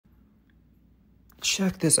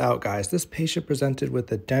Check this out, guys. This patient presented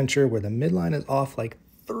with a denture where the midline is off like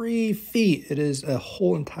 3 feet. It is a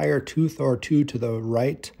whole entire tooth or two to the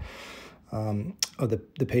right of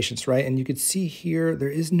the patient's right. And you can see here, there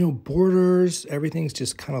is no borders. Everything's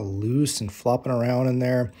just kind of loose and flopping around in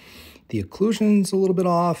there. The occlusion's a little bit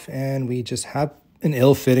off, and we just have an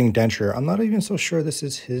ill-fitting denture. I'm not even so sure this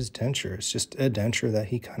is his denture. It's just a denture that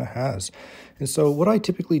he kind of has. And so what I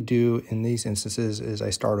typically do in these instances is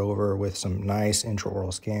I start over with some nice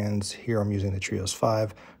intraoral scans. Here I'm using the Trios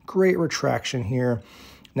 5. Great retraction here.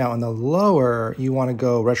 Now on the lower, you want to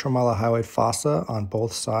go retromylohyoid fossa on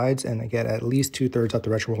both sides and get at least 2/3 up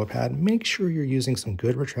the retromolar pad. Make sure you're using some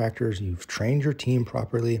good retractors. You've trained your team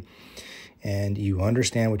properly and you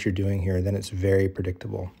understand what you're doing here. Then it's very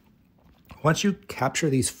predictable. Once you capture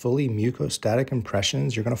these fully mucostatic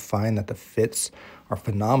impressions, you're going to find that the fits are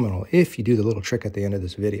phenomenal if you do the little trick at the end of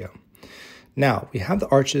this video. Now, we have the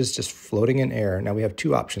arches just floating in air. Now, we have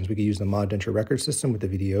two options. We could use the mod denture record system with the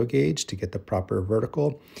VDO gauge to get the proper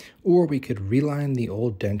vertical, or we could reline the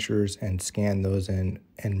old dentures and scan those in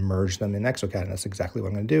and merge them in exocad, and that's exactly what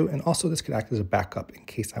I'm going to do. And also, this could act as a backup in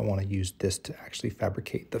case I want to use this to actually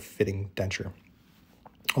fabricate the fitting denture.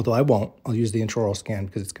 Although I won't, I'll use the intraoral scan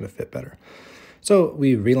because it's going to fit better. So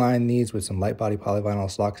we reline these with some light body polyvinyl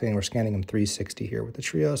siloxane. We're scanning them 360 here with the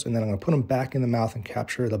Trios, and then I'm going to put them back in the mouth and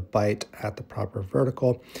capture the bite at the proper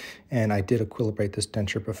vertical. And I did equilibrate this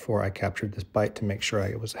denture before I captured this bite to make sure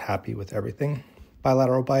I was happy with everything.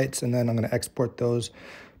 Bilateral bites, and then I'm going to export those.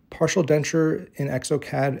 Partial denture in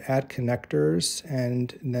exocad, add connectors,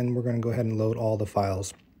 and then we're going to go ahead and load all the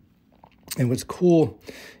files. And what's cool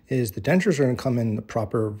is the dentures are going to come in the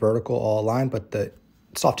proper vertical, all aligned, but the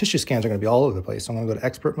soft tissue scans are going to be all over the place. So I'm going to go to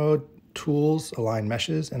expert mode, tools, align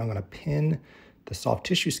meshes, and I'm going to pin the soft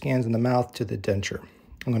tissue scans in the mouth to the denture.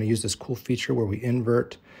 I'm going to use this cool feature where we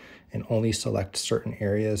invert and only select certain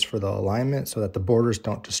areas for the alignment so that the borders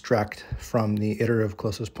don't distract from the iterative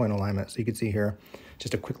closest point alignment. So you can see here,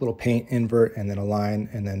 just a quick little paint, invert, and then align,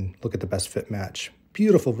 and then look at the best fit match.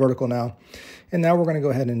 Beautiful vertical now. And now we're going to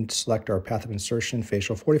go ahead and select our path of insertion,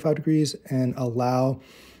 facial 45 degrees, and allow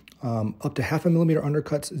up to 0.5 millimeter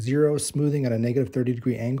undercuts, 0 smoothing at a negative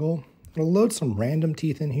 30-degree angle. I'm going to load some random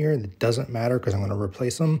teeth in here. That doesn't matter because I'm going to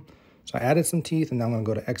replace them. So I added some teeth, and now I'm going to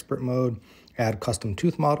go to expert mode, add custom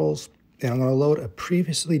tooth models, and I'm going to load a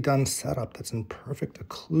previously done setup that's in perfect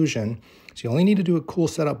occlusion. So you only need to do a cool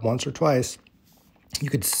setup once or twice. You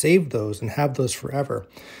could save those and have those forever.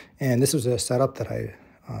 And this was a setup that I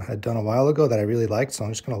had done a while ago that I really liked. So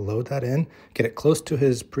I'm just going to load that in, get it close to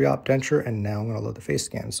his pre-op denture, and now I'm going to load the face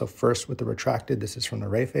scan. So first with the retracted, this is from the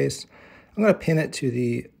Ray face. I'm going to pin it to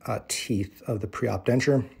the teeth of the pre-op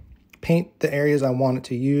denture, paint the areas I want it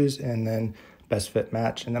to use, and then best fit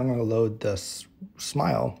match. And then I'm going to load the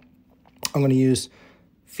smile. I'm going to use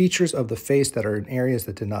features of the face that are in areas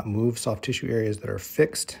that did not move, soft tissue areas that are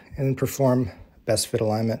fixed, and then perform best fit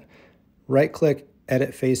alignment. Right click,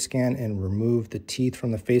 edit face scan, and remove the teeth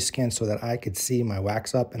from the face scan so that I could see my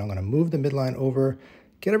wax up. And I'm going to move the midline over,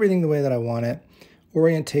 get everything the way that I want it,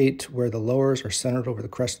 orientate where the lowers are centered over the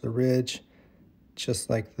crest of the ridge, just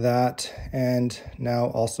like that. And now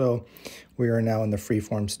also we are now in the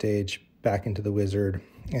freeform stage, back into the wizard,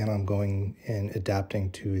 and I'm going and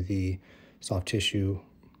adapting to the soft tissue,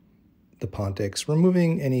 the pontics,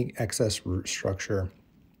 removing any excess root structure,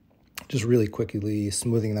 just really quickly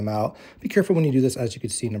smoothing them out. Be careful when you do this. As you can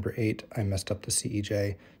see, number 8, I messed up the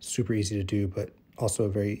CEJ. Super easy to do, but also a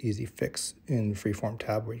very easy fix in freeform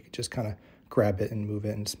tab where you can just kind of grab it and move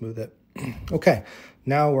it and smooth it. Okay,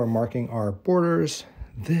 now we're marking our borders.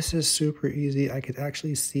 This is super easy. I could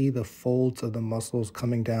actually see the folds of the muscles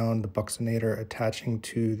coming down, the buccinator attaching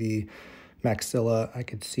to the maxilla. I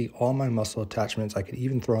could see all my muscle attachments. I could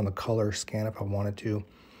even throw in the color scan if I wanted to.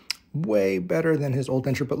 Way better than his old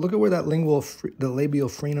denture, but look at where that the labial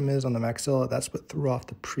frenum is on the maxilla. That's what threw off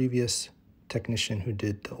the previous technician who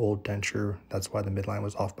did the old denture. That's why the midline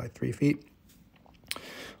was off by 3 feet.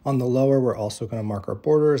 On the lower, we're also going to mark our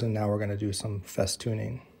borders, and now we're going to do some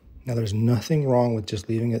festooning. Now, there's nothing wrong with just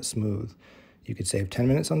leaving it smooth. You could save 10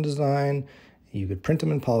 minutes on design, you could print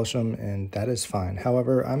them and polish them, and that is fine.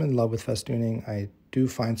 However, I'm in love with festooning. I do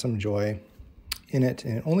find some joy in it,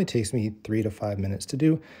 and it only takes me 3 to 5 minutes to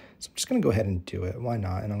do. So I'm just going to go ahead and do it. Why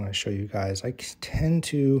not? And I'm going to show you guys. I tend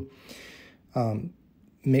to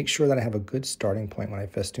make sure that I have a good starting point when I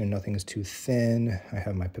festoon. Nothing is too thin. I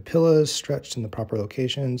have my papillas stretched in the proper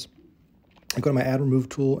locations. I go to my add remove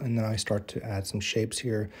tool, and then I start to add some shapes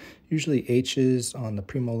here. Usually H's on the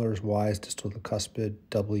premolars, Y's distal to the cuspid,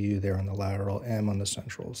 W there on the lateral, M on the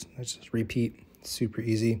centrals. Let's just repeat. Super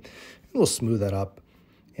easy. And we'll smooth that up.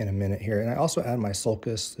 in a minute here. And I also add my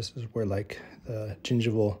sulcus. This is where like the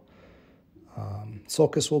gingival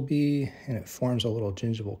sulcus will be, and it forms a little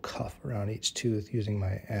gingival cuff around each tooth using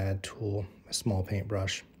my add tool, my small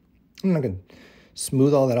paintbrush. I'm not going to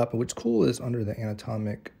smooth all that up, but what's cool is under the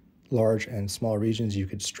anatomic large and small regions, you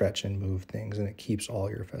could stretch and move things, and it keeps all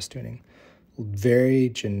your festooning. Very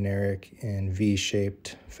generic and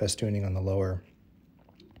V-shaped festooning on the lower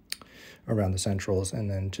around the centrals, and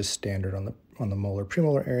then just standard on the molar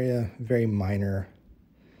premolar area, very minor.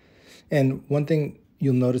 And one thing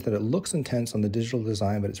you'll notice that it looks intense on the digital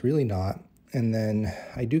design, but it's really not. And then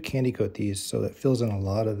I do candy coat these so that fills in a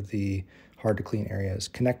lot of the hard to clean areas.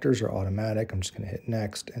 Connectors are automatic. I'm just going to hit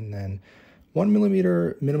next, and then 1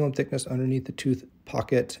 millimeter minimum thickness underneath the tooth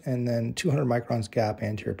pocket, and then 200 microns gap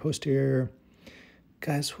anterior posterior.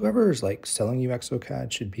 Guys, whoever is like selling you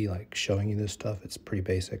exocad should be like showing you this stuff. It's pretty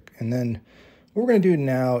basic. And then what we're going to do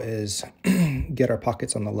now is get our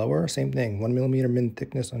pockets on the lower. Same thing, 1 millimeter min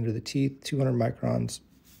thickness under the teeth, 200 microns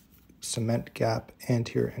cement gap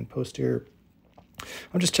anterior and posterior.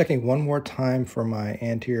 I'm just checking one more time for my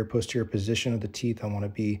anterior posterior position of the teeth. I want to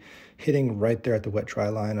be hitting right there at the wet dry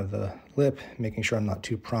line of the lip, making sure I'm not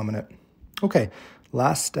too prominent. Okay,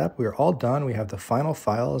 last step, we're all done. We have the final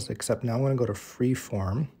files, except now I'm going to go to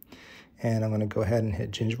freeform, and I'm going to go ahead and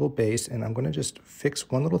hit gingival base, and I'm going to just fix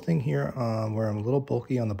one little thing here where I'm a little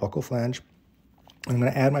bulky on the buccal flange. I'm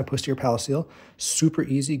going to add my posterior palaceal. Super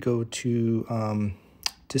easy. Go to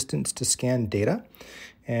distance to scan data,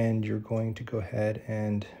 and you're going to go ahead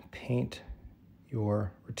and paint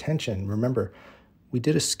your retention. Remember, we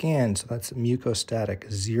did a scan, so that's mucostatic,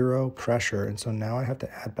 0 pressure, and so now I have to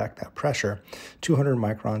add back that pressure. 200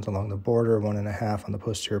 microns along the border, 1.5 on the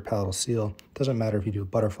posterior palatal seal. Doesn't matter if you do a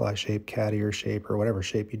butterfly shape, cat ear shape, or whatever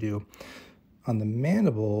shape you do. On the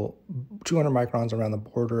mandible, 200 microns around the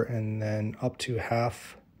border, and then up to 0.5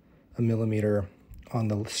 millimeter on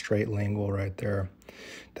the straight lingual right there.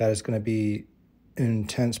 That is going to be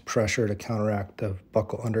intense pressure to counteract the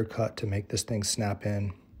buccal undercut to make this thing snap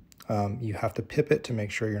in. You have to pip it to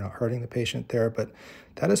make sure you're not hurting the patient there, but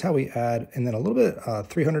that is how we add, and then a little bit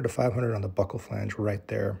 300 to 500 on the buccal flange right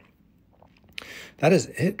there. That is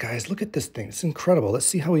it, guys. Look at this thing. It's incredible. Let's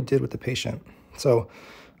see how we did with the patient. So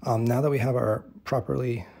now that we have our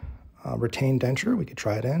properly retained denture, we could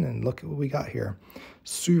try it in, and look at what we got here.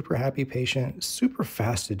 Super happy patient, super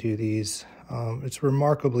fast to do these. It's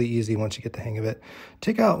remarkably easy once you get the hang of it.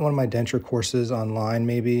 Take out one of my denture courses online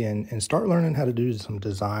maybe and start learning how to do some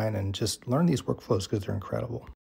design and just learn these workflows because they're incredible.